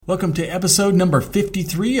Welcome to episode number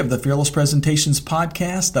 53 of the Fearless Presentations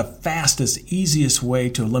Podcast, the fastest, easiest way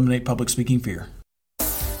to eliminate public speaking fear.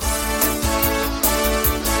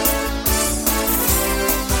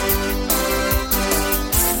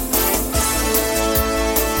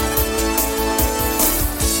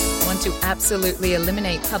 Want to absolutely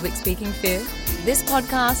eliminate public speaking fear? This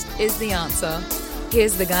podcast is the answer.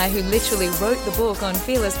 Here's the guy who literally wrote the book on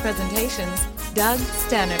Fearless Presentations, Doug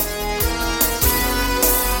Stannard.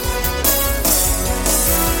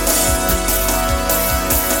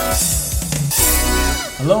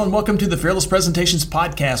 Hello and welcome to the Fearless Presentations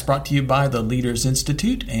Podcast, brought to you by the Leaders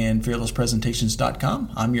Institute and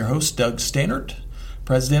fearlesspresentations.com. I'm your host, Doug Stannard,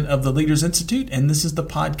 president of the Leaders Institute, and this is the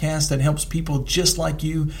podcast that helps people just like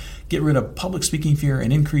you get rid of public speaking fear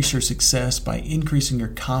and increase your success by increasing your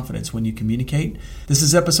confidence when you communicate. This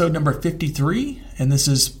is episode number 53, and this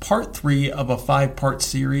is part 3 of a 5-part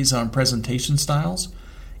series on presentation styles.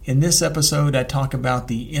 In this episode, I talk about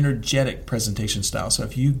the energetic presentation style. So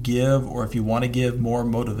if you give or if you want to give more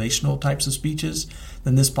motivational types of speeches,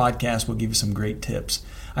 then this podcast will give you some great tips.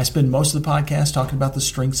 I spend most of the podcast talking about the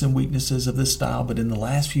strengths and weaknesses of this style, but in the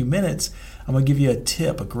last few minutes, I'm going to give you a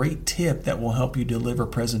great tip that will help you deliver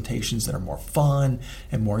presentations that are more fun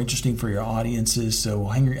and more interesting for your audiences. So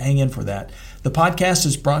hang in for that. The podcast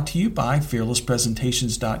is brought to you by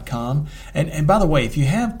fearlesspresentations.com. And by the way, if you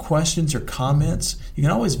have questions or comments, you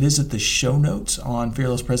can always visit the show notes on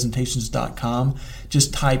fearlesspresentations.com.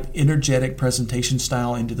 Just type energetic presentation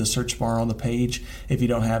style into the search bar on the page if you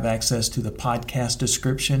don't have access to the podcast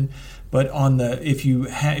description. But if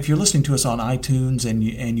you're listening to us on iTunes and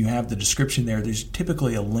you have the description there's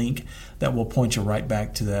typically a link that will point you right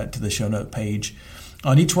back to the show note page.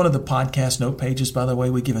 On each one of the podcast note pages, by the way,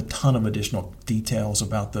 we give a ton of additional details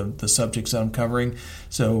about the subjects that I'm covering.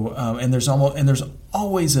 So and there's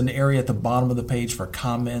always an area at the bottom of the page for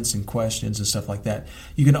comments and questions and stuff like that.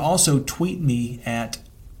 You can also tweet me at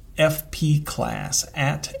FPClass,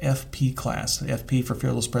 at FPClass, FP for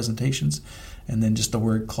Fearless Presentations, and then just the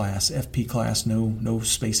word class, FPClass, no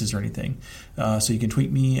spaces or anything. So you can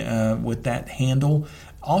tweet me with that handle.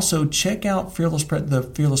 Also, check out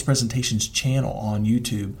the Fearless Presentations channel on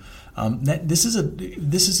YouTube. This is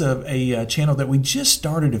a channel that we just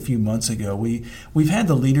started a few months ago. We've had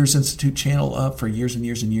the Leaders Institute channel up for years and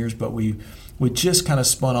years and years, but we just kind of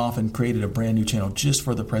spun off and created a brand new channel just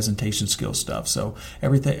for the presentation skill stuff. So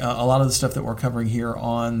everything, a lot of the stuff that we're covering here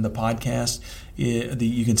on the podcast,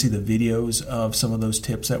 you can see the videos of some of those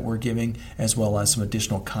tips that we're giving, as well as some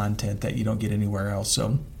additional content that you don't get anywhere else.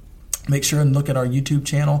 So make sure and look at our YouTube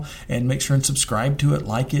channel and make sure and subscribe to it,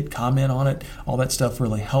 like it, comment on it. All that stuff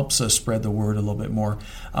really helps us spread the word a little bit more.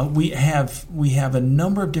 We have a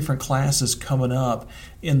number of different classes coming up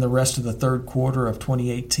in the rest of the third quarter of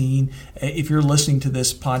 2018. If you're listening to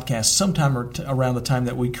this podcast sometime around the time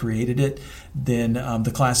that we created it, then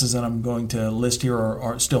the classes that I'm going to list here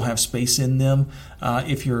are still have space in them.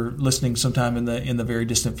 If you're listening sometime in the very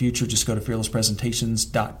distant future, just go to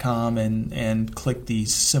fearlesspresentations.com and click the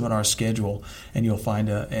seminar schedule, and you'll find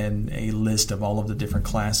a list of all of the different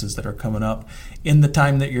classes that are coming up in the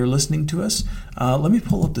time that you're listening to us. Let me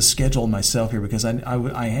pull up the schedule myself here, because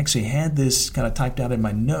I actually had this kind of typed out in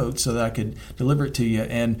my notes so that I could deliver it to you,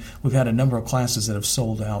 and we've had a number of classes that have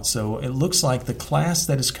sold out. So it looks like the class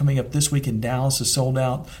that is coming up this week in Dallas is sold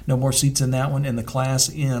out. No more seats in that one. And the class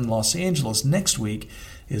in Los Angeles next week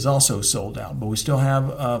is also sold out. But we still have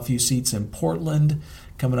a few seats in Portland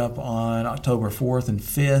coming up on October 4th and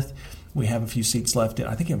 5th. We have a few seats left.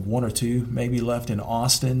 I think we have 1 or 2 maybe left in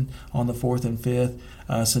Austin on the 4th and 5th.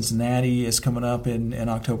 Cincinnati is coming up in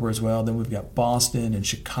October as well. Then we've got Boston and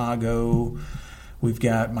Chicago. We've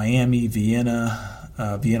got Miami, Vienna,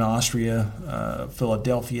 Austria,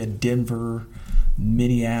 Philadelphia, Denver,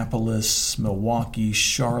 Minneapolis, Milwaukee,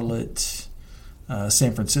 Charlotte,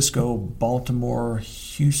 San Francisco, Baltimore,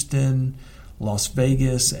 Houston, Las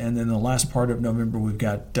Vegas, and then the last part of November we've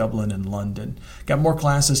got Dublin and London. Got more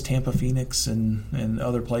classes, Tampa, Phoenix, and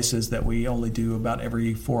other places that we only do about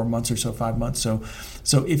every 4 months or so, 5 months. So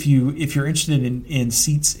if you're interested in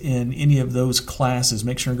seats in any of those classes,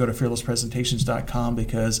 make sure and go to fearlesspresentations.com,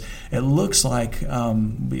 because it looks like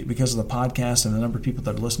because of the podcast and the number of people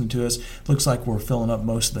that are listening to us, it looks like we're filling up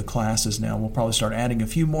most of the classes now. We'll probably start adding a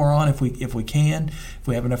few more on if we can, if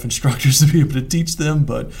we have enough instructors to be able to teach them.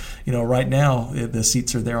 But right now, the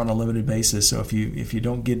seats are there on a limited basis. So if you're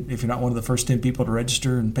not one of the first 10 people to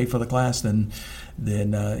register and pay for the class, then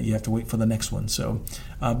you have to wait for the next one. So,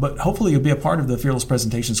 but hopefully you'll be a part of the Fearless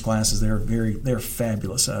Presentations classes. They're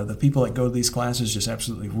fabulous. The people that go to these classes just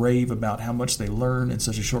absolutely rave about how much they learn in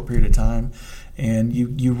such a short period of time, and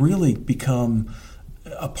you really become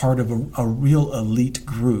a part of a real elite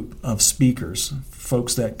group of speakers,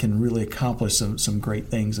 folks that can really accomplish some great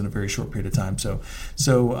things in a very short period of time. So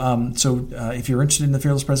if you're interested in the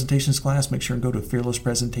Fearless Presentations class, make sure and go to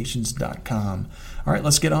fearlesspresentations.com. All right,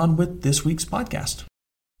 let's get on with this week's podcast.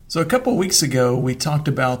 So a couple of weeks ago, we talked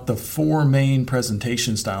about the 4 main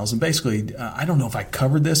presentation styles. And basically, I don't know if I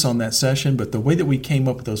covered this on that session, but the way that we came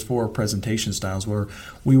up with those 4 presentation styles were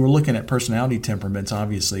we were looking at personality temperaments,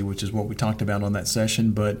 obviously, which is what we talked about on that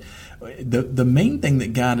session. But the main thing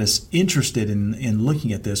that got us interested in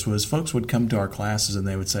looking at this was folks would come to our classes and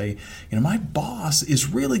they would say, my boss is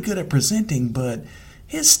really good at presenting, but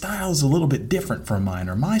his style is a little bit different from mine,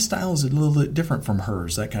 or my style is a little bit different from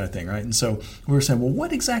hers, that kind of thing, right? And so we were saying, well,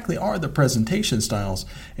 what exactly are the presentation styles?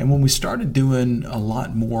 And when we started doing a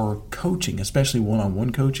lot more coaching, especially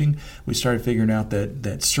one-on-one coaching, we started figuring out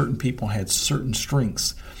that certain people had certain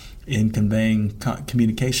strengths in conveying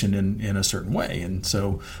communication in a certain way. And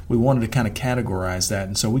so we wanted to kind of categorize that.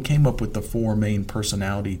 And so we came up with the 4 main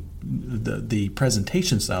personality, the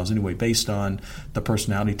presentation styles anyway, based on the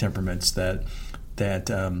personality temperaments that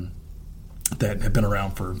have been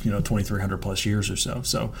around for 2,300 plus years or so.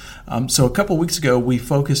 So a couple of weeks ago we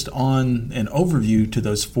focused on an overview to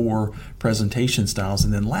those 4 presentation styles,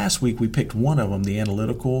 and then last week we picked one of them, the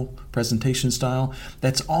analytical presentation style.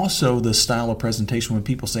 That's also the style of presentation when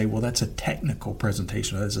people say, well, that's a technical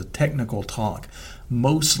presentation, that's a technical talk.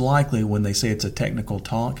 Most likely when they say it's a technical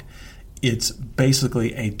talk, it's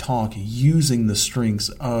basically a talk using the strengths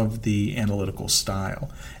of the analytical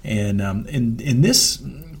style. And in this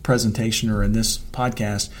presentation or in this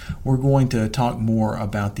podcast, we're going to talk more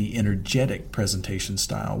about the energetic presentation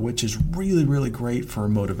style, which is really, really great for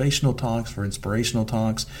motivational talks, for inspirational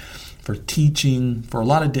talks, for teaching, for a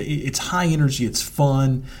lot of it's high energy, it's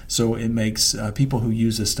fun, so it makes people who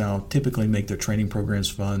use this style typically make their training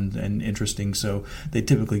programs fun and interesting, so they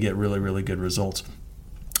typically get really, really good results.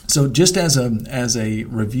 So just as a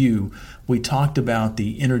review, we talked about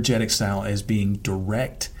the energetic style as being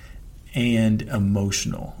direct and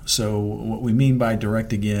emotional. So what we mean by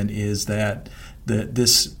direct, again, is that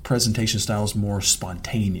this presentation style is more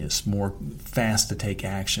spontaneous, more fast to take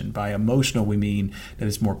action. By emotional, we mean that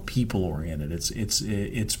it's more people-oriented. It's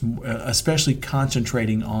especially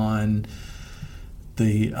concentrating on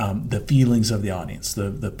the feelings of the audience,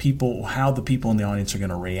 the people, how the people in the audience are going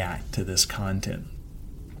to react to this content.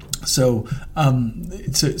 So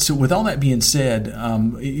with all that being said,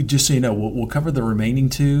 just so you know, we'll cover the remaining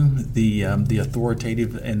 2, the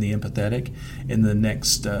authoritative and the empathetic, in the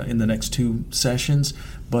next 2 sessions.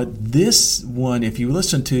 But this one, if you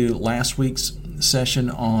listen to last week's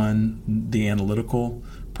session on the analytical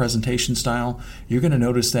presentation style, you're going to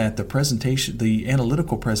notice that the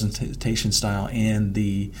analytical presentation style and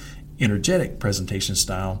the energetic presentation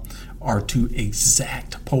style are 2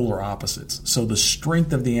 exact polar opposites. So the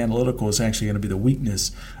strength of the analytical is actually going to be the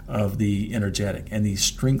weakness of the energetic, and the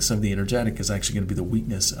strengths of the energetic is actually going to be the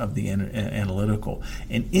weakness of the analytical.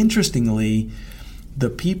 And interestingly, the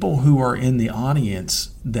people who are in the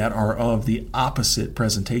audience that are of the opposite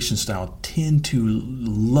presentation style tend to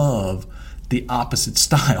love the opposite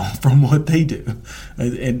style from what they do,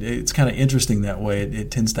 and it's kind of interesting that way.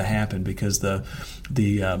 It tends to happen because the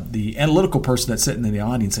analytical person that's sitting in the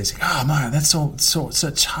audience, they say, "Oh my, that's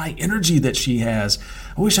such high energy that she has.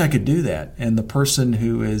 I wish I could do that." And the person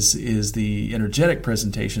who is the energetic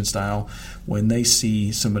presentation style, when they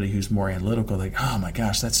see somebody who's more analytical, they go, "Oh my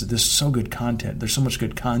gosh, there's so good content. There's so much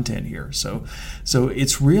good content here." So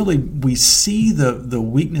it's really, we see the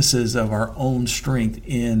weaknesses of our own strength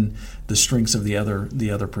in the strengths of the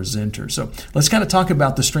other presenter. So let's kind of talk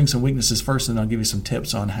about the strengths and weaknesses first, and I'll give you some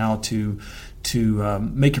tips on how to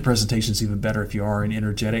make your presentations even better if you are an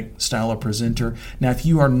energetic style of presenter. Now, if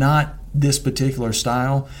you are not this particular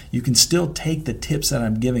style, you can still take the tips that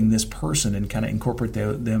I'm giving this person and kind of incorporate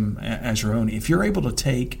them as your own. If you're able to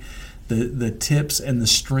take the tips and the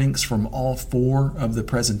strengths from all 4 of the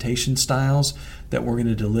presentation styles that we're going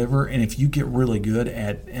to deliver, and if you get really good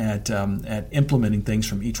at implementing things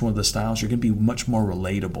from each one of the styles, you're going to be much more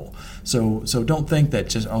relatable. So don't think that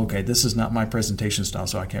just, okay, this is not my presentation style,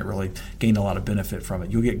 so I can't really gain a lot of benefit from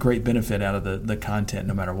it. You'll get great benefit out of the content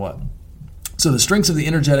no matter what. So the strengths of the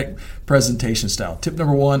energetic presentation style. Tip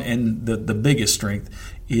number 1, and the biggest strength,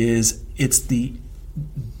 is it's the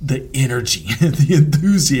energy, the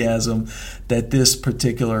enthusiasm that this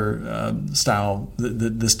particular style,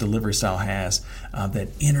 this delivery style has. That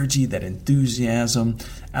energy, that enthusiasm.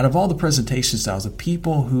 Out of all the presentation styles, the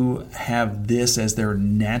people who have this as their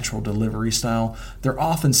natural delivery style, they're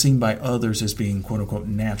often seen by others as being quote-unquote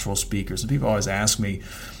natural speakers. And people always ask me,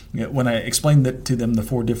 when I explain that to them, the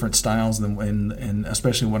 4 different styles, and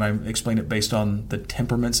especially when I explain it based on the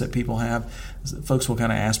temperaments that people have, folks will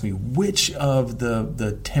kind of ask me which of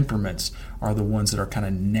the temperaments are the ones that are kind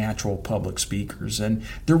of natural public speakers. And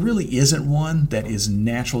there really isn't one that is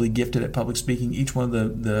naturally gifted at public speaking. Each one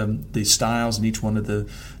of the styles and each one of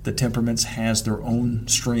the temperaments has their own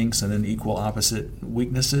strengths and then equal opposite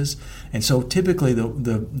weaknesses. And so typically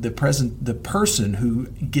the person who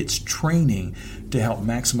gets training to help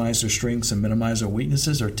maximize their strengths and minimize their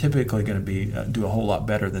weaknesses are typically going to do a whole lot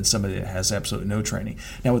better than somebody that has absolutely no training.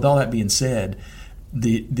 Now, with all that being said,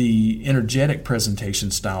 the energetic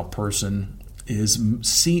presentation style person is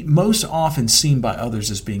most often seen by others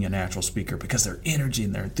as being a natural speaker because their energy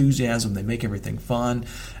and their enthusiasm, they make everything fun.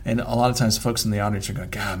 And a lot of times folks in the audience are going,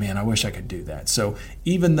 God, man, I wish I could do that. So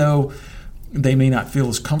even though they may not feel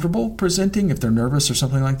as comfortable presenting if they're nervous or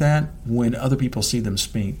something like that, when other people see them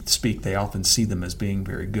speak, they often see them as being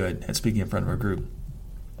very good at speaking in front of a group.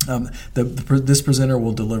 This presenter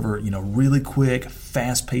will deliver, really quick,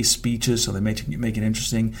 fast-paced speeches, so they make it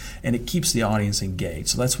interesting, and it keeps the audience engaged.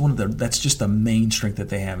 So that's just the main strength that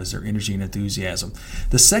they have is their energy and enthusiasm.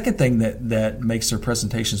 The second thing that makes their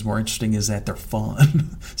presentations more interesting is that they're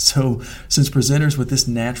fun. So since presenters with this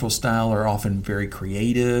natural style are often very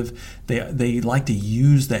creative, they like to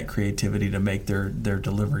use that creativity to make their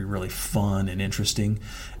delivery really fun and interesting.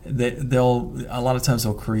 A lot of times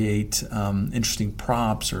they'll create interesting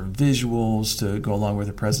props or visuals to go along with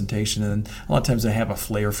the presentation, and a lot of times they have a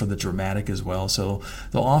flair for the dramatic as well. So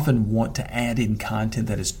they'll often want to add in content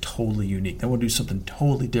that is totally unique. They want to do something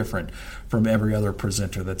totally different from every other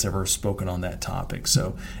presenter that's ever spoken on that topic.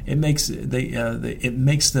 So it makes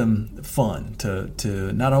them fun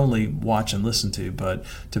to not only watch and listen to, but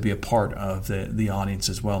to be a part of the audience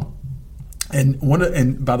as well.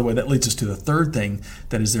 And by the way, that leads us to the third thing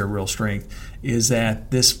that is their real strength, is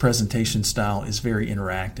that this presentation style is very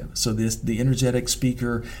interactive. So the energetic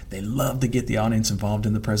speaker, they love to get the audience involved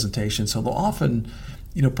in the presentation. So they'll often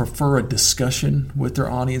prefer a discussion with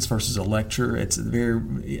their audience versus a lecture. It's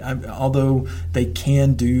although they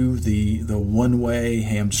can do the one way,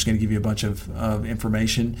 hey, I'm just going to give you a bunch of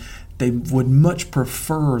information, they would much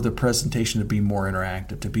prefer the presentation to be more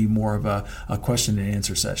interactive, to be more of a question and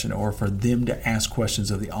answer session, or for them to ask questions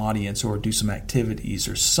of the audience or do some activities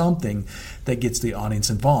or something that gets the audience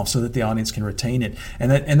involved so that the audience can retain it. And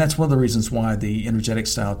that's one of the reasons why the energetic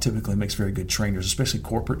style typically makes very good trainers, especially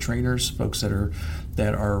corporate trainers, folks that are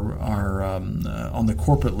on the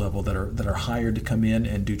corporate level that are hired to come in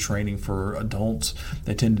and do training for adults.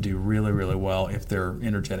 They tend to do really, really well if they're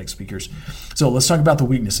energetic speakers. So let's talk about the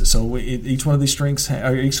weaknesses. So each one of these strengths,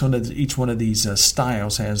 each one of these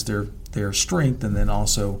styles has their strength and then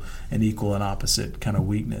also an equal and opposite kind of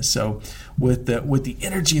weakness. So with the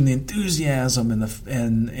energy and the enthusiasm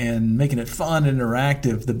and making it fun and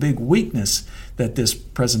interactive, the big weakness that this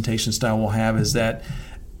presentation style will have is that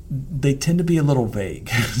they tend to be a little vague.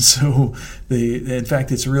 So in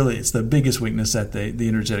fact, it's the biggest weakness that the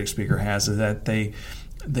energetic speaker has, is that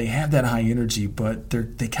they have that high energy, but they're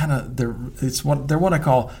what I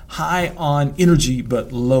call high on energy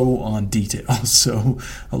but low on details. So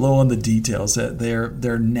low on the details, that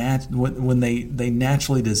when they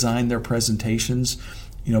naturally design their presentations,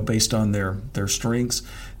 based on their strengths,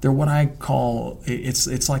 they're what I call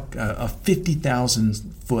it's like a 50,000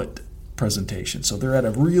 foot presentation. So they're at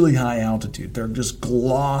a really high altitude. They're just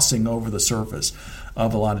glossing over the surface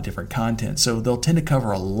of a lot of different content. So they'll tend to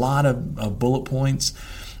cover a lot of bullet points,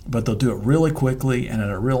 but they'll do it really quickly and at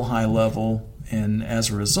a real high level. And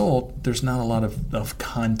as a result, there's not a lot of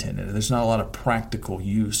content in it. There's not a lot of practical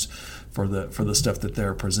use for the stuff that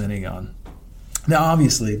they're presenting on. Now,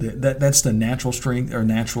 obviously, that's the natural strength or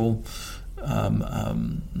natural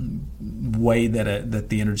way that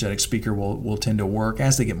the energetic speaker will tend to work.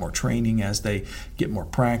 As they get more training, as they get more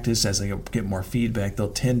practice, as they get more feedback, they'll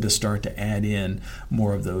tend to start to add in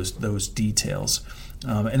more of those details.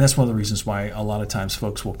 And that's one of the reasons why a lot of times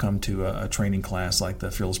folks will come to a training class like the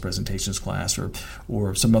Fearless Presentations class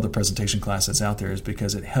or some other presentation class that's out there, is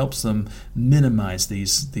because it helps them minimize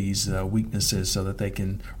these weaknesses so that they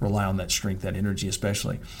can rely on that strength, that energy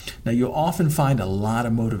especially. Now, you'll often find a lot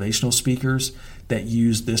of motivational speakers that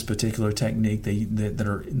use this particular technique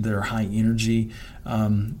that are high energy.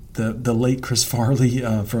 The late Chris Farley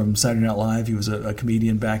from Saturday Night Live, he was a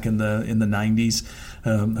comedian back in the 90s,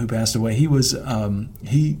 who passed away. He was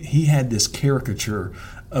he had this caricature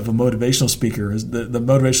of a motivational speaker. The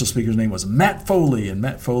motivational speaker's name was Matt Foley, and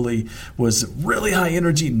Matt Foley was really high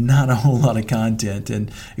energy, not a whole lot of content.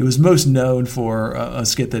 And it was most known for a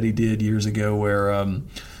skit that he did years ago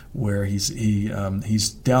where he's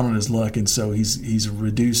down on his luck, and so he's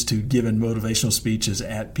reduced to giving motivational speeches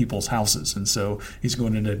at people's houses, and so he's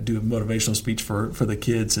going in to do a motivational speech for the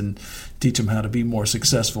kids and teach them how to be more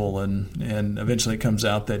successful, and eventually it comes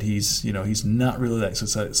out that he's not really that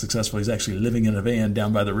successful. He's actually living in a van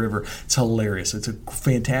down by the river. It's hilarious. It's a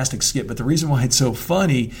fantastic skit, but the reason why it's so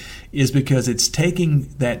funny is because it's taking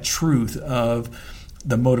that truth of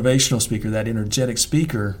the motivational speaker, that energetic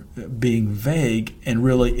speaker, being vague and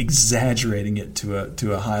really exaggerating it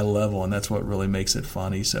to a high level, and that's what really makes it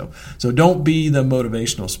funny. So don't be the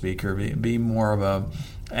motivational speaker. Be more of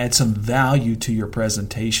add some value to your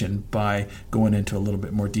presentation by going into a little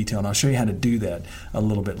bit more detail, and I'll show you how to do that a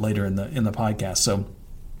little bit later in the podcast. So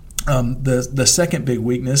the second big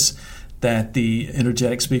weakness that the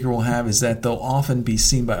energetic speaker will have is that they'll often be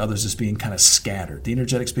seen by others as being kind of scattered. The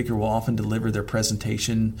energetic speaker will often deliver their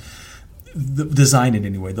presentation, design it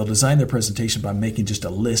anyway. They'll design their presentation by making just a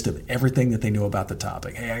list of everything that they know about the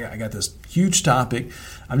topic. Hey, I got this huge topic.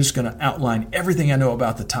 I'm just going to outline everything I know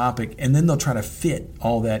about the topic, and then they'll try to fit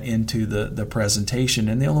all that into the presentation.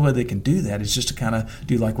 And the only way they can do that is just to kind of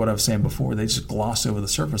do like what I was saying before. They just gloss over the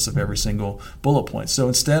surface of every single bullet point. So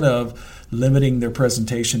instead of limiting their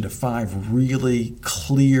presentation to 5 really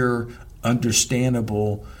clear,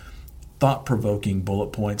 understandable, thought-provoking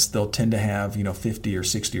bullet points, they'll tend to have 50 or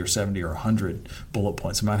 60 or 70 or 100 bullet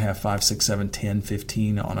points. They might have 5, 6, 7, 10,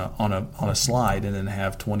 15 on a slide, and then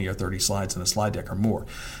have 20 or 30 slides in a slide deck or more.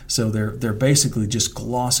 So they're basically just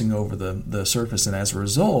glossing over the surface, and as a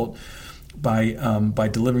result, by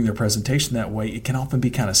delivering their presentation that way, it can often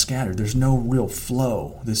be kind of scattered. There's no real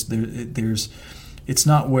flow. It's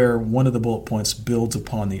not where one of the bullet points builds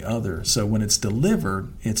upon the other. So when it's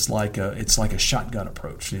delivered, it's like a shotgun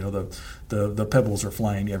approach. The pebbles are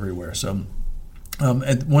flying everywhere. So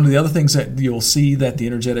and one of the other things that you'll see that the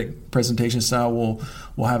energetic presentation style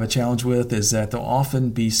will have a challenge with is that they'll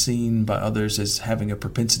often be seen by others as having a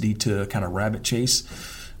propensity to kind of rabbit chase.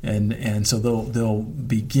 And so they'll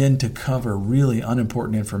begin to cover really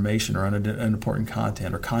unimportant information or unimportant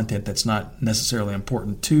content, or content that's not necessarily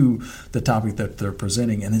important to the topic that they're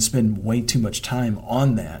presenting, and then spend way too much time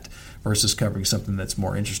on that versus covering something that's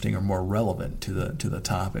more interesting or more relevant to the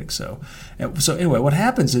topic. So anyway, what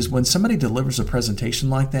happens is when somebody delivers a presentation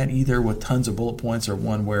like that, either with tons of bullet points or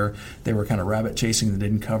one where they were kind of rabbit chasing and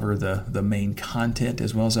didn't cover the main content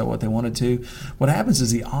as well as what they wanted to, what happens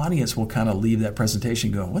is the audience will kind of leave that presentation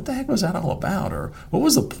going, what the heck was that all about? Or what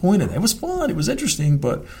was the point of that? It was fun, it was interesting,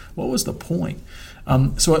 but what was the point?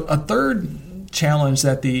 So a third challenge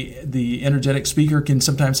that the energetic speaker can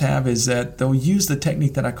sometimes have is that they'll use the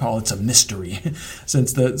technique that I call it's a mystery.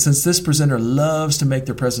 Since this presenter loves to make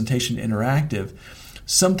their presentation interactive,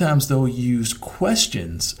 sometimes they'll use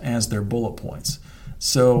questions as their bullet points.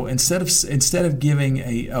 So instead of giving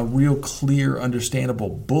a real clear, understandable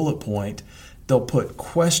bullet point, they'll put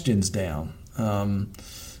questions down. I'm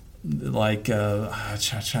trying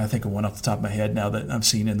to think of one off the top of my head now that I've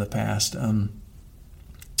seen in the past.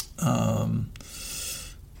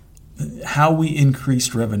 How we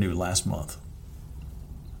increased revenue last month.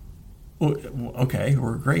 Okay,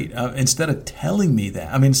 we're great. Instead of telling me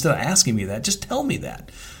that, instead of asking me that, just tell me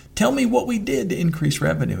that. Tell me what we did to increase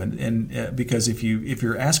revenue, and because if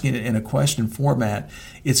you're asking it in a question format,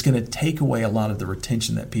 it's going to take away a lot of the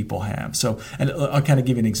retention that people have. So, and I'll kind of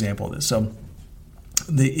give you an example of this. So,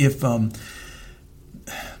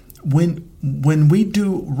 when we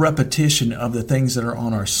do repetition of the things that are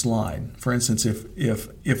on our slide, for instance,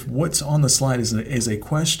 if what's on the slide is a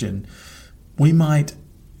question, we might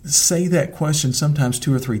say that question sometimes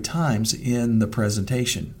 2 or 3 times in the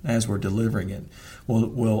presentation as we're delivering it.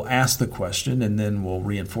 We'll ask the question, and then we'll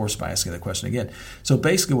reinforce by asking the question again. So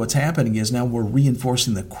basically what's happening is now we're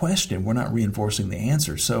reinforcing the question. We're not reinforcing the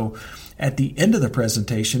answer. So at the end of the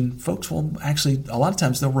presentation, folks will actually, a lot of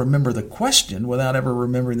times they'll remember the question without ever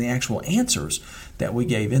remembering the actual answers that we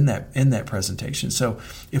gave in that presentation. So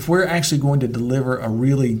if we're actually going to deliver a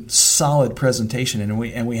really solid presentation and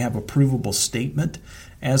we have a provable statement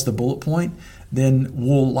as the bullet point, then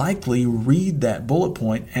we'll likely read that bullet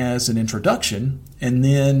point as an introduction, and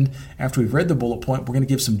then after we've read the bullet point, we're going to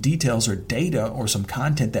give some details or data or some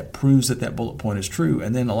content that proves that bullet point is true,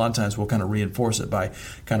 and then a lot of times we'll kind of reinforce it by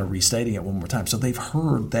kind of restating it one more time. So they've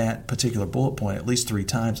heard that particular bullet point at least 3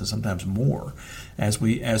 times and sometimes more as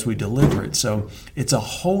we deliver it. So it's a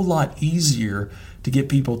whole lot easier to get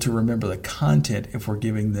people to remember the content if we're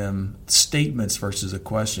giving them statements versus a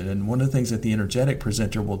question. And one of the things that the energetic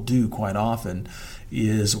presenter will do quite often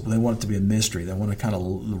is they want it to be a mystery. They want to kind of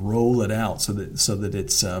roll it out so that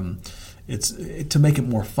to make it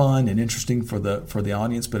more fun and interesting for the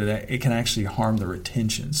audience, but it can actually harm the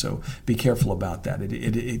retention. So be careful about that.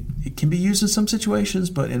 It can be used in some situations,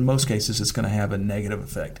 but in most cases it's going to have a negative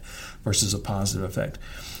effect versus a positive effect.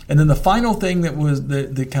 And then the final thing that was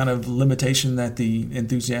the kind of limitation that the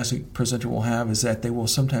enthusiastic presenter will have is that they will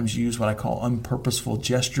sometimes use what I call unpurposeful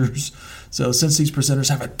gestures. So since these presenters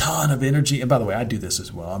have a ton of energy, and by the way, I do this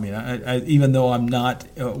as well. I mean, I even though I'm not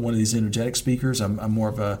one of these energetic speakers, I'm more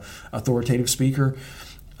of a authoritative speaker.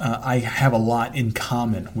 I have a lot in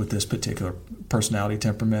common with this particular personality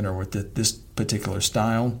temperament or with this particular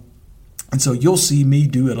style. And so you'll see me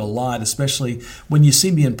do it a lot, especially when you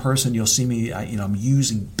see me in person. You'll see me, I'm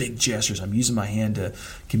using big gestures. I'm using my hands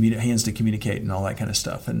to communicate and all that kind of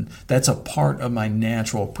stuff. And that's a part of my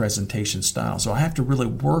natural presentation style. So I have to really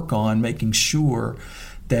work on making sure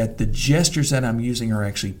that the gestures that I'm using are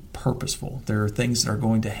actually purposeful. There are things that are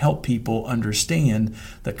going to help people understand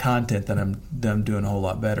the content that I'm doing a whole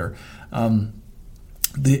lot better.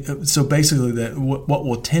 So basically, what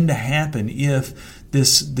will tend to happen if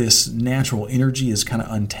this natural energy is kind of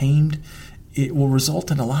untamed, it will result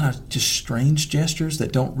in a lot of just strange gestures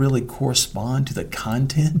that don't really correspond to the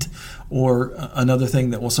content. Or another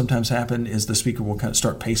thing that will sometimes happen is the speaker will kind of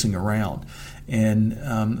start pacing around. And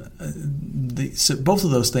so both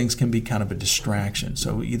of those things can be kind of a distraction.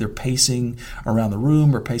 So either pacing around the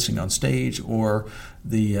room or pacing on stage, or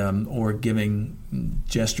or giving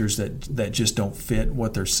gestures that just don't fit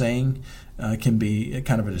what they're saying can be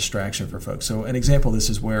kind of a distraction for folks. So an example of this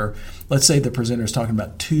is where, let's say the presenter is talking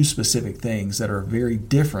about two specific things that are very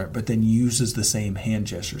different, but then uses the same hand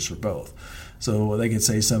gestures for both. So they could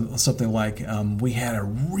say something like, we had a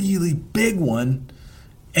really big one,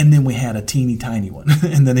 and then we had a teeny tiny one.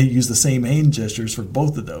 And then they use the same hand gestures for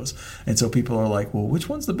both of those. And so people are like, well, which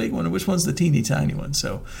one's the big one and which one's the teeny tiny one?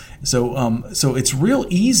 So it's real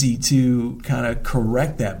easy to kind of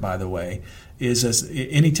correct that, by the way, is as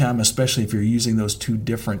anytime, especially if you're using those two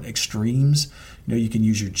different extremes, you can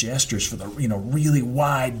use your gestures for the, really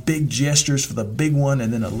wide, big gestures for the big one,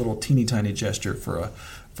 and then a little teeny tiny gesture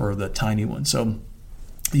for the tiny one. So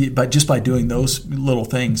but just by doing those little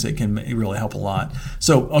things, it can really help a lot.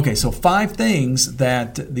 So 5 things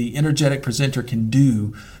that the energetic presenter can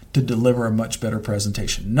do to deliver a much better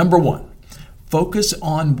presentation. Number 1, focus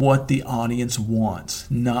on what the audience wants,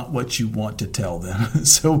 not what you want to tell them.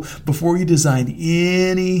 So before you do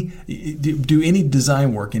any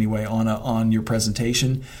design work anyway on your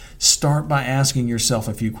presentation, start by asking yourself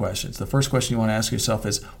a few questions. The first question you want to ask yourself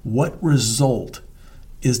is, what result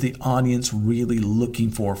is the audience really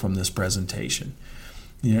looking for from this presentation?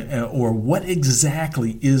 Or what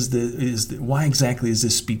exactly why exactly is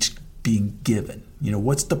this speech being given?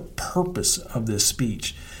 What's the purpose of this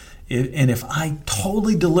speech? And if I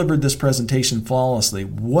totally delivered this presentation flawlessly,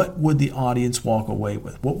 what would the audience walk away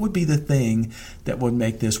with? What would be the thing that would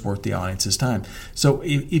make this worth the audience's time? So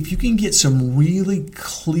if you can get some really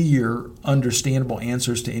clear, understandable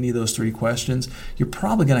answers to any of those 3 questions, you're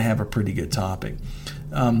probably going to have a pretty good topic.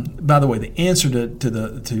 By the way, the answer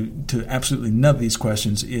to absolutely none of these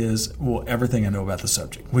questions is, well, everything I know about the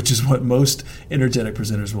subject, which is what most energetic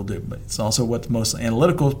presenters will do. But it's also what most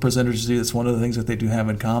analytical presenters do. It's one of the things that they do have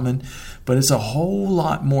in common. But it's a whole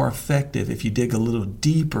lot more effective if you dig a little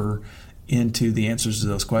deeper into the answers to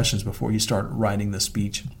those questions before you start writing the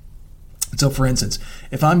speech. So, for instance,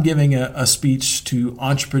 if I'm giving a speech to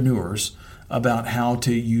entrepreneurs about how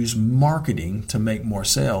to use marketing to make more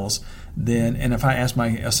sales, and if I ask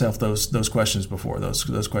myself those questions before,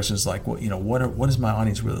 those questions like, what is my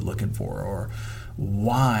audience really looking for, or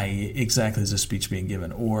why exactly is this speech being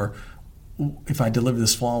given, or if I deliver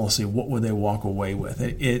this flawlessly, what would they walk away with?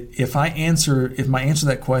 If my answer to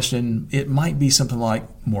that question, it might be something like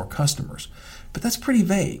more customers, but that's pretty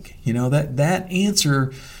vague. That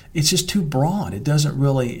answer, it's just too broad.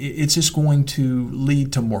 It's just going to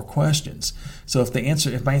lead to more questions. So if my answer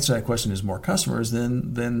to that question is more customers,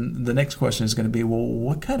 then the next question is going to be, well,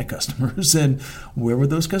 what kind of customers, and where would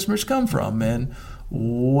those customers come from, and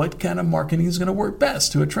what kind of marketing is going to work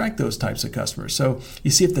best to attract those types of customers? So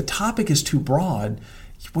you see, if the topic is too broad,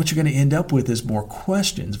 what you're going to end up with is more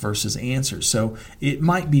questions versus answers. So it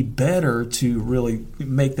might be better to really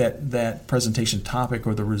make that presentation topic,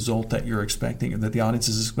 or the result that you're expecting, or that the audience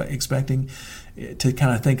is expecting, to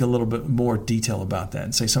kind of think a little bit more detail about that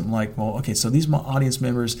and say something like, well, okay, so these audience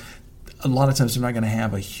members, a lot of times they're not going to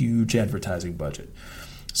have a huge advertising budget.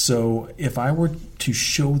 So if I were to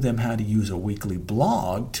show them how to use a weekly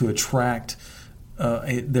blog to attract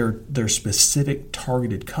their specific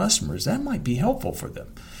targeted customers, that might be helpful for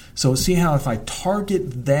them. So see how if I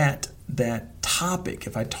target that topic,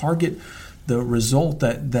 if I target the result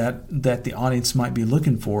that the audience might be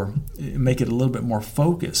looking for, make it a little bit more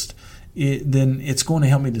focused, then it's going to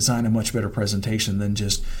help me design a much better presentation than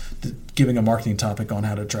just giving a marketing topic on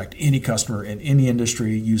how to attract any customer in any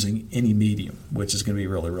industry using any medium, which is going to be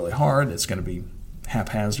really, really hard. It's going to be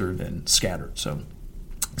haphazard and scattered. So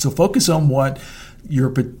focus on what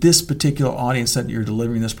this particular audience that you're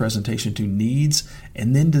delivering this presentation to needs,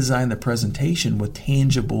 and then design the presentation with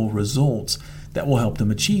tangible results that will help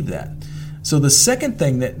them achieve that. So the second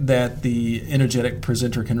thing that the energetic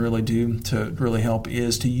presenter can really do to really help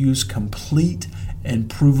is to use complete and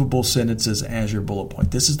provable sentences as your bullet point.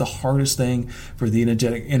 This is the hardest thing for the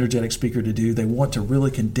energetic speaker to do. They want to really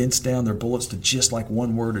condense down their bullets to just like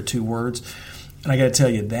one word or two words. And I got to tell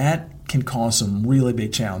you, that can cause some really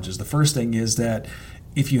big challenges. The first thing is that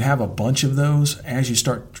if you have a bunch of those, as you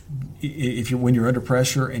start, when you're under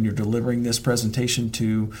pressure and you're delivering this presentation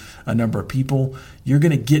to a number of people, you're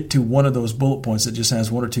going to get to one of those bullet points that just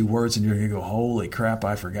has one or two words, and you're going to go, "Holy crap!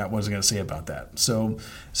 I forgot what I was going to say about that." So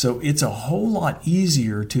it's a whole lot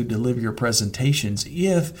easier to deliver your presentations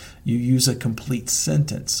if you use a complete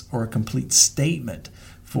sentence or a complete statement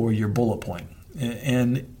for your bullet point,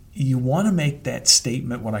 and you want to make that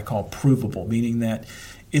statement what I call provable, meaning that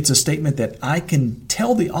it's a statement that I can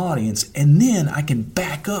tell the audience, and then I can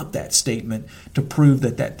back up that statement to prove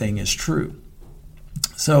that thing is true.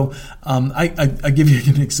 So I give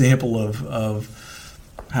you an example of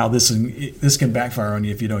how this can backfire on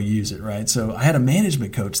you if you don't use it, right? So I had a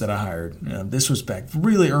management coach that I hired. This was back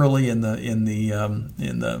really early in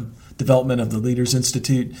the development of the Leaders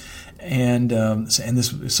Institute. And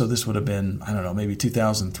this would have been, I don't know, maybe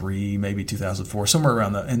 2003, maybe 2004, somewhere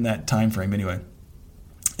around in that time frame anyway.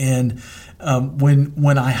 And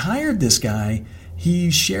when I hired this guy, he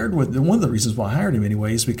shared with one of the reasons why I hired him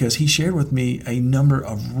anyway is because he shared with me a number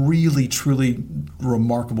of really, truly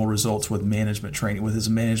remarkable results with management training, with his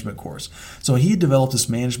management course. So he developed this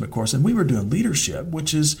management course, and we were doing leadership,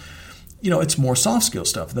 which is, it's more soft skill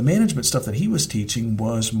stuff. The management stuff that he was teaching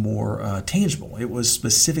was more tangible. It was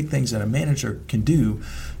specific things that a manager can do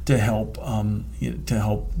to help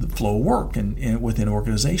the flow of work and within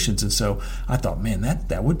organizations. And so I thought, man,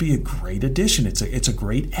 that would be a great addition. It's a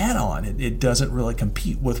great add-on. It doesn't really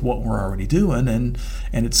compete with what we're already doing, and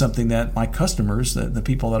it's something that my customers, the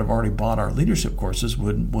people that have already bought our leadership courses,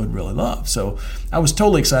 would really love. So I was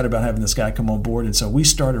totally excited about having this guy come on board, and so we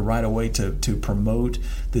started right away to promote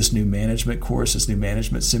this new management course, this new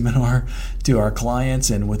management seminar to our clients.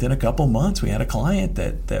 And within a couple months, we had a client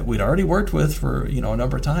that we'd already worked with for a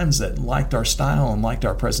number of times that liked our style and liked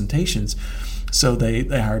our presentations. So they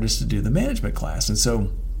hired us to do the management class. And so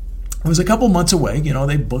it was a couple months away.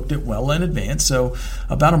 They booked it well in advance. So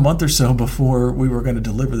about a month or so before we were going to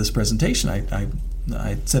deliver this presentation, I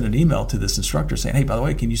sent an email to this instructor saying, "Hey, by the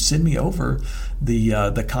way, can you send me over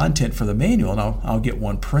the content for the manual, and I'll get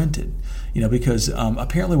one printed." Because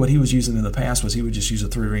apparently what he was using in the past was he would just use a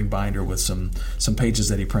 3-ring binder with some pages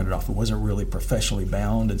that he printed off. It wasn't really professionally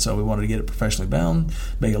bound, and so we wanted to get it professionally bound,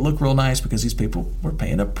 make it look real nice, because these people were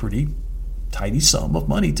paying a pretty tidy sum of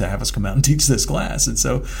money to have us come out and teach this class. And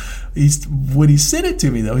so when he sent it to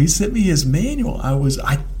me, though, he sent me his manual.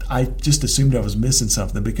 I just assumed I was missing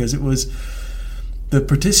something, because it was the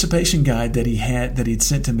participation guide that he'd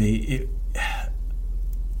sent to me.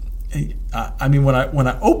 When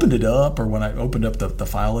I opened it up, or when I opened up the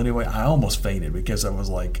file anyway, I almost fainted, because I was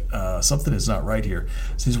like, something is not right here.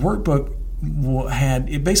 So his workbook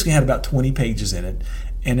basically had about 20 pages in it,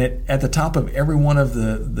 and at the top of every one of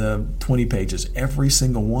the 20 pages, every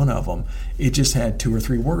single one of them, it just had 2 or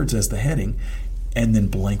 3 words as the heading, and then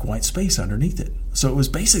blank white space underneath it. So it was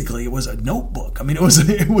a notebook. I mean,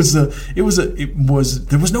 there was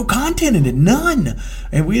no content in it, none.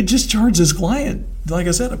 And we had just charged this client, like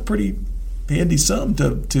I said, a pretty handy sum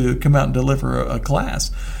to come out and deliver a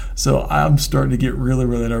class. So I'm starting to get really,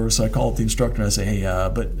 really nervous. So I called the instructor and I say, "Hey,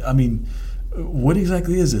 what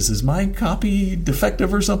exactly is this? Is my copy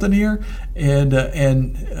defective or something here?" And I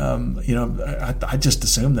just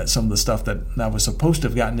assumed that some of the stuff that I was supposed to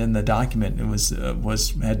have gotten in the document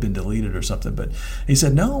had been deleted or something. But he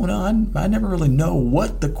said, no, I never really know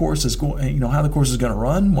what the course is going, how the course is going to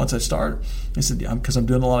run once I start. He said, because I'm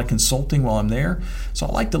doing a lot of consulting while I'm there, so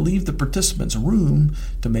I like to leave the participants room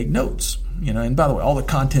to make notes. And by the way, all the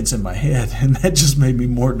content's in my head, and that just made me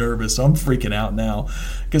more nervous. So I'm freaking out now,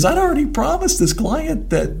 because I'd already promised this client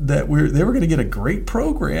that they were going to get a great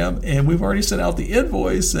program, and we've already sent out the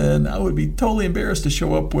invoice, and I would be totally embarrassed to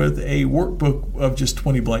show up with a workbook of just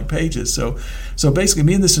 20 blank pages. So basically,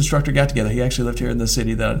 me and this instructor got together. He actually lived here in the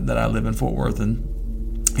city that I live in, Fort Worth, and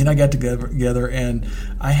and I got together and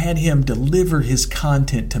I had him deliver his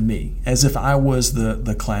content to me as if I was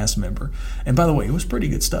the class member. And by the way, it was pretty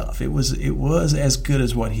good stuff. It was as good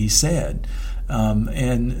as what he said.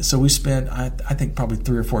 And so we spent, I think, probably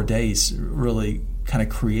 3 or 4 days really kind of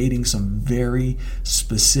creating some very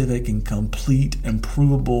specific and complete and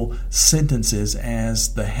provable sentences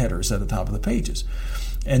as the headers at the top of the pages.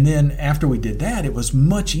 And then after we did that, it was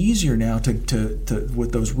much easier now to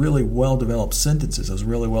with those really well-developed sentences, those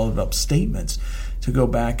really well-developed statements, to go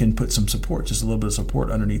back and put some support, just a little bit of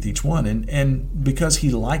support underneath each one. And because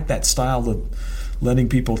he liked that style of letting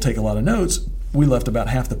people take a lot of notes, we left about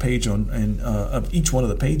half the page of each one of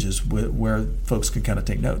the pages where folks could kind of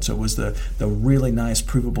take notes. So it was the really nice,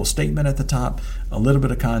 provable statement at the top, a little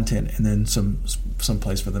bit of content, and then some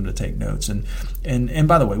place for them to take notes. And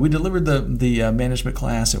by the way, we delivered the management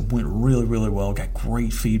class. It went really, really well. Got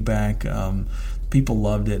great feedback. People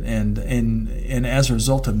loved it, and as a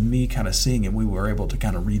result of me kind of seeing it, we were able to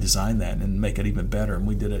kind of redesign that and make it even better. And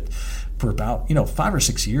we did it for about 5 or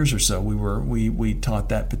 6 years or so. We taught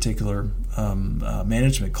that particular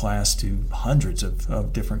management class to hundreds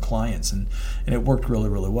of different clients, and it worked really,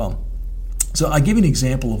 really well. So I give you an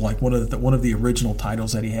example of like one of the original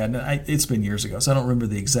titles that he had. And it's been years ago, so I don't remember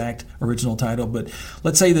the exact original title. But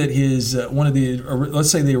let's say that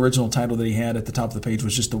the original title that he had at the top of the page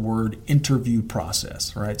was just the word interview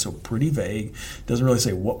process, right? So pretty vague. Doesn't really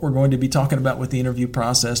say what we're going to be talking about with the interview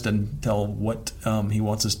process, and tell what he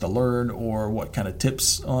wants us to learn or what kind of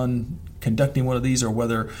tips on conducting one of these, or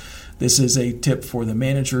whether this is a tip for the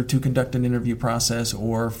manager to conduct an interview process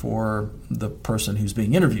or for the person who's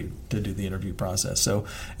being interviewed to do the interview process. So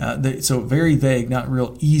very vague, not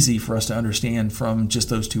real easy for us to understand from just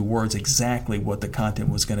those 2 words exactly what the content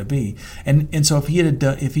was going to be. And so if he had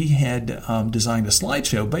designed a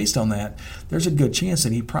slideshow based on that, there's a good chance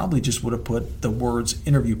that he probably just would have put the words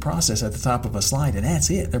interview process at the top of a slide, and that's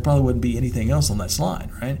it. There probably wouldn't be anything else on that slide,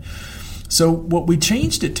 right? So what we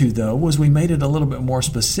changed it to, though, was we made it a little bit more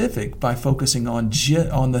specific by focusing on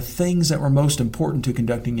the things that were most important to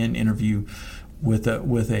conducting an interview with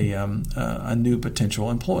a new potential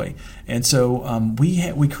employee. And so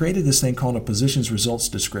we created this thing called a positions results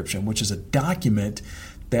description, which is a document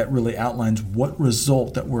that really outlines what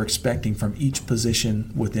result that we're expecting from each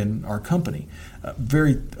position within our company. A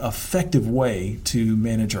very effective way to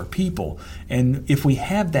manage our people. And if we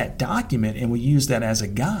have that document and we use that as a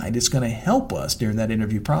guide, it's going to help us during that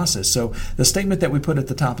interview process. So the statement that we put at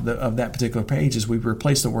the top of that particular page is we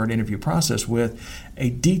replace the word interview process with a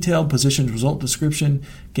detailed positions result description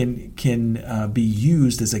can be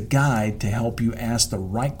used as a guide to help you ask the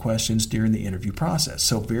right questions during the interview process.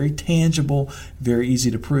 So very tangible, very easy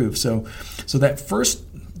to prove. So that first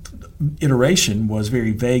iteration was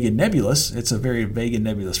very vague and nebulous. It's a very vague and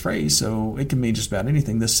nebulous phrase, so it can mean just about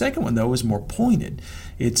anything. The second one, though, is more pointed.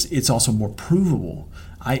 It's also more provable.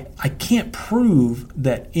 I can't prove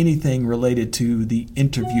that anything related to the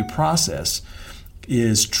interview process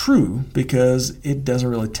is true because it doesn't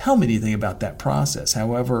really tell me anything about that process.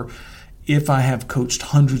 However, if I have coached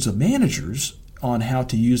hundreds of managers on how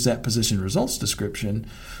to use that position results description,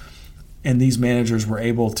 and these managers were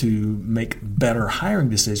able to make better hiring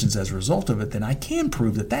decisions as a result of it, then I can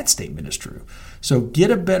prove that that statement is true. So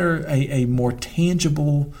get a more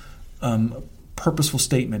tangible, purposeful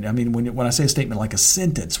statement. I mean, when I say a statement like a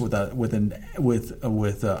sentence with a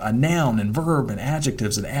noun and verb and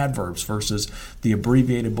adjectives and adverbs versus the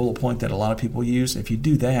abbreviated bullet point that a lot of people use, if you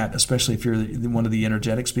do that, especially if you're one of the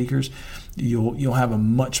energetic speakers, you'll have a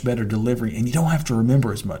much better delivery, and you don't have to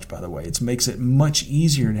remember as much. By the way, it makes it much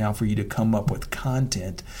easier now for you to come up with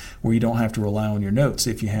content where you don't have to rely on your notes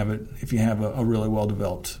if you have a really well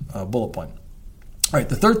developed bullet point. All right,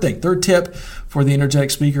 the third tip for the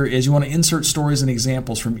energetic speaker is you want to insert stories and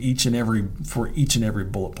examples for each and every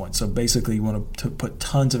bullet point. So basically, you want to put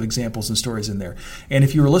tons of examples and stories in there. And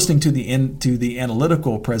if you were listening to the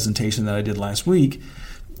analytical presentation that I did last week,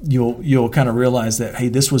 you'll kind of realize that, hey,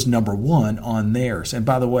 this was number 1 on theirs. And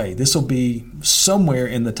by the way, this will be somewhere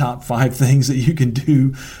in the top 5 things that you can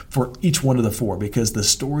do for each one of the 4, because the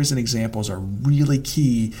stories and examples are really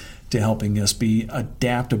key to helping us be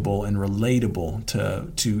adaptable and relatable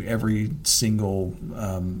to every single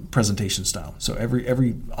presentation style. So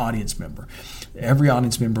every audience member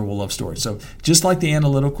will love stories. So just like the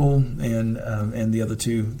analytical and the other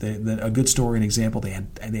 2, a good story and example, they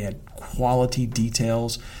had quality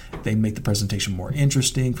details. They make the presentation more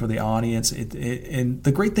interesting for the audience. And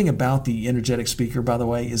the great thing about the energetic speaker, by the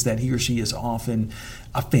way, is that he or she is often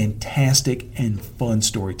a fantastic and fun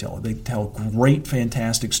storyteller. They tell great,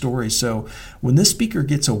 fantastic stories. So when this speaker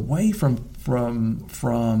gets away from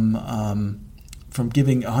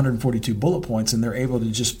giving 142 bullet points and they're able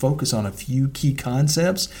to just focus on a few key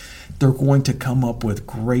concepts, they're going to come up with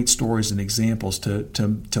great stories and examples to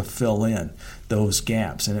fill in those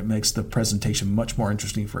gaps, and it makes the presentation much more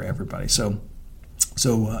interesting for everybody. So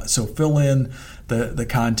fill in the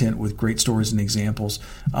content with great stories and examples.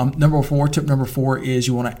 Tip number 4 is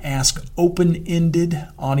you want to ask open-ended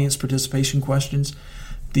audience participation questions.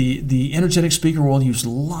 The energetic speaker will use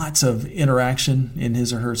lots of interaction in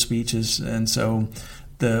his or her speeches, and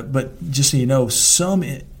but just so you know, some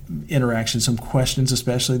interaction, some questions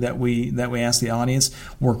especially that we ask the audience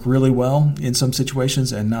work really well in some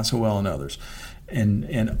situations and not so well in others.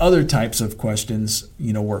 And other types of questions,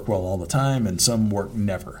 work well all the time, and some work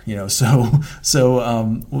never. So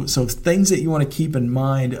things that you want to keep in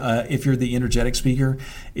mind if you're the energetic speaker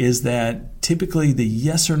is that typically the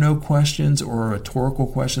yes or no questions or a rhetorical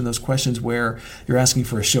question, those questions where you're asking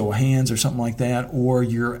for a show of hands or something like that, or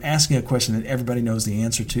you're asking a question that everybody knows the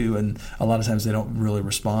answer to, and a lot of times they don't really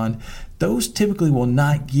respond. Those typically will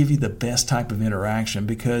not give you the best type of interaction,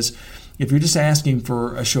 because if you're just asking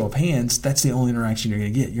for a show of hands, that's the only interaction you're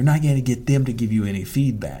going to get. You're not going to get them to give you any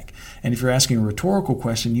feedback. And if you're asking a rhetorical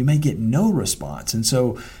question, you may get no response. And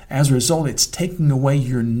so as a result, it's taking away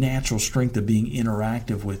your natural strength of being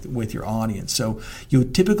interactive with your audience. So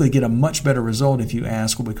you'll typically get a much better result if you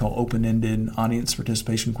ask what we call open-ended audience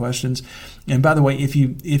participation questions. And by the way, if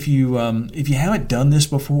you haven't done this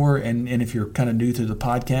before, and if you're kind of new to the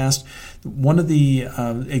podcast, one of the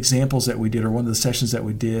examples that we did, or one of the sessions that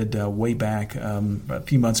we did way back a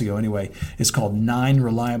few months ago anyway, is called 9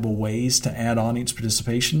 Reliable Ways to Add Audience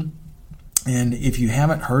Participation. And if you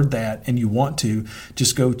haven't heard that and you want to,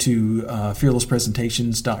 just go to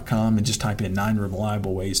fearlesspresentations.com and just type in 9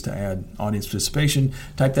 reliable ways to add audience participation.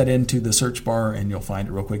 Type that into the search bar and you'll find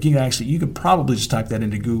it real quick. You could probably just type that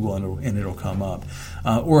into Google and it'll come up.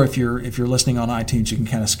 Or if you're listening on iTunes, you can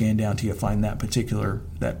kind of scan down till you find that particular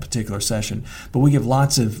session. But we give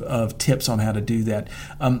lots of tips on how to do that.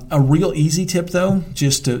 A real easy tip though,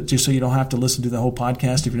 just so you don't have to listen to the whole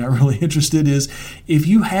podcast if you're not really interested, is if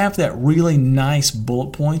you have that really nice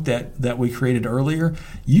bullet point that we created earlier,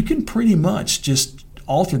 you can pretty much just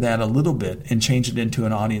alter that a little bit and change it into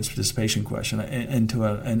an audience participation question, into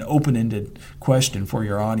an open-ended question for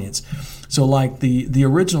your audience. So like the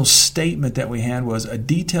original statement that we had was, a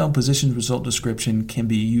detailed position result description can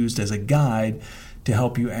be used as a guide to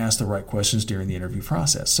help you ask the right questions during the interview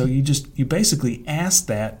process. So you basically ask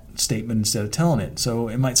that statement instead of telling it. So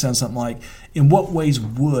it might sound something like, in what ways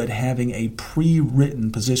would having a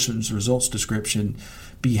pre-written positions results description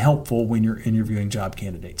be helpful when you're interviewing job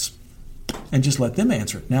candidates? And just let them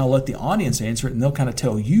answer it. Now let the audience answer it, and they'll kind of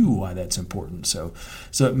tell you why that's important. So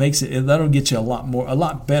it makes that'll get you a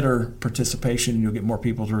lot better participation, and you'll get more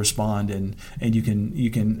people to respond, and you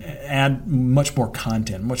can add much more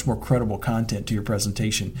content, much more credible content to your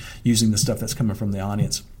presentation using the stuff that's coming from the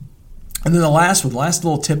audience. And then the last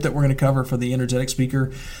little tip that we're going to cover for the energetic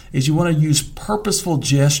speaker is you want to use purposeful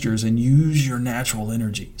gestures and use your natural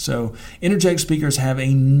energy. So energetic speakers have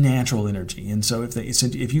a natural energy, and so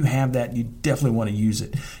if you have that, you definitely want to use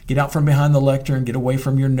it. Get out from behind the lectern, get away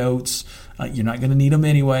from your notes. You're not going to need them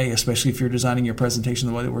anyway, especially if you're designing your presentation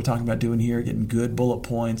the way that we're talking about doing here, getting good bullet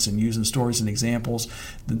points and using stories and examples.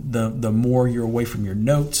 The more you're away from your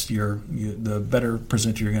notes, the better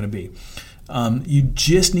presenter you're going to be. You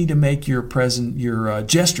just need to make your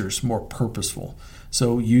gestures more purposeful.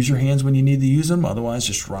 So use your hands when you need to use them. Otherwise,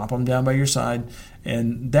 just drop them down by your side.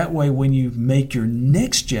 And that way, when you make your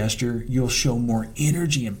next gesture, you'll show more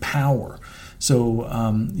energy and power. So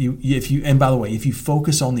and by the way, if you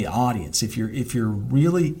focus on the audience, if you're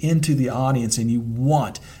really into the audience and you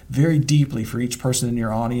want very deeply for each person in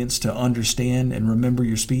your audience to understand and remember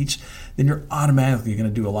your speech, then you're automatically going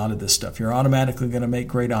to do a lot of this stuff. You're automatically going to make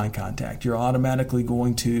great eye contact. You're automatically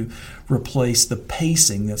going to replace the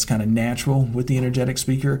pacing that's kind of natural with the energetic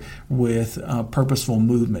speaker with purposeful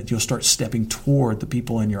movement. You'll start stepping toward the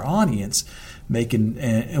people in your audience,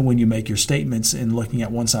 and when you make your statements and looking at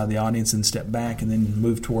one side of the audience and step back and then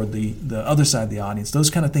move toward the other side of the audience. Those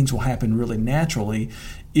kind of things will happen really naturally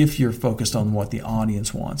if you're focused on what the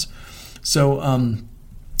audience wants.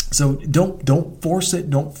 So don't force it.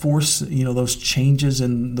 Don't force those changes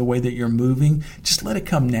in the way that you're moving. Just let it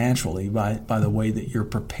come naturally by the way that you're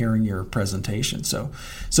preparing your presentation. So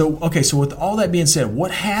with all that being said,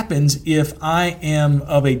 what happens if I am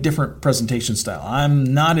of a different presentation style?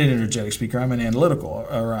 I'm not an energetic speaker. I'm an analytical,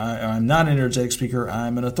 or I'm not an energetic speaker.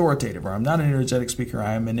 I'm an authoritative, or I'm not an energetic speaker.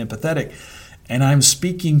 I'm an empathetic. And I'm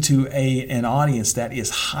speaking to an audience that is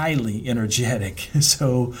highly energetic.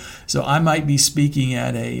 So I might be speaking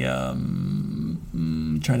at a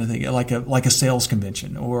trying to think, like a sales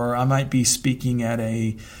convention, or I might be speaking at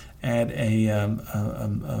an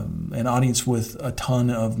audience with a ton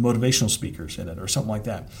of motivational speakers in it, or something like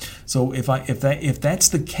that. So if that's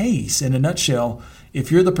the case, in a nutshell, if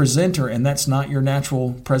you're the presenter and that's not your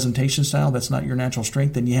natural presentation style, that's not your natural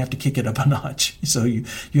strength, then you have to kick it up a notch. So you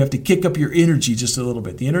have to kick up your energy just a little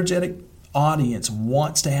bit. The energetic audience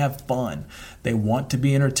wants to have fun. They want to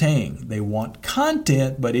be entertained. They want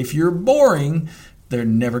content, but if you're boring, they're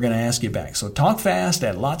never going to ask you back. So talk fast,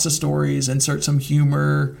 add lots of stories, insert some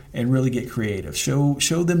humor, and really get creative. Show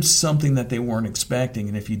them something that they weren't expecting,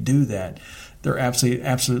 and if you do that, they're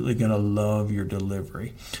absolutely going to love your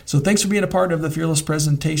delivery. So thanks for being a part of the Fearless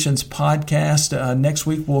Presentations podcast. Next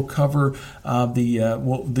week we'll cover one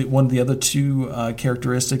of the other two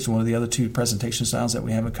characteristics, one of the other two presentation styles that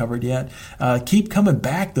we haven't covered yet. Keep coming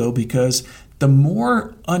back though, because the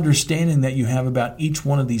more understanding that you have about each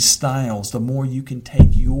one of these styles, the more you can take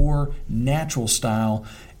your natural style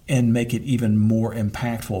and make it even more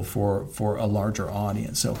impactful for a larger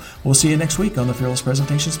audience. So we'll see you next week on the Fearless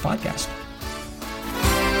Presentations podcast.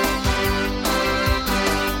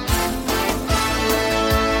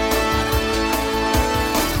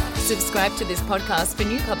 Subscribe to this podcast for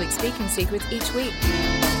new public speaking secrets each week.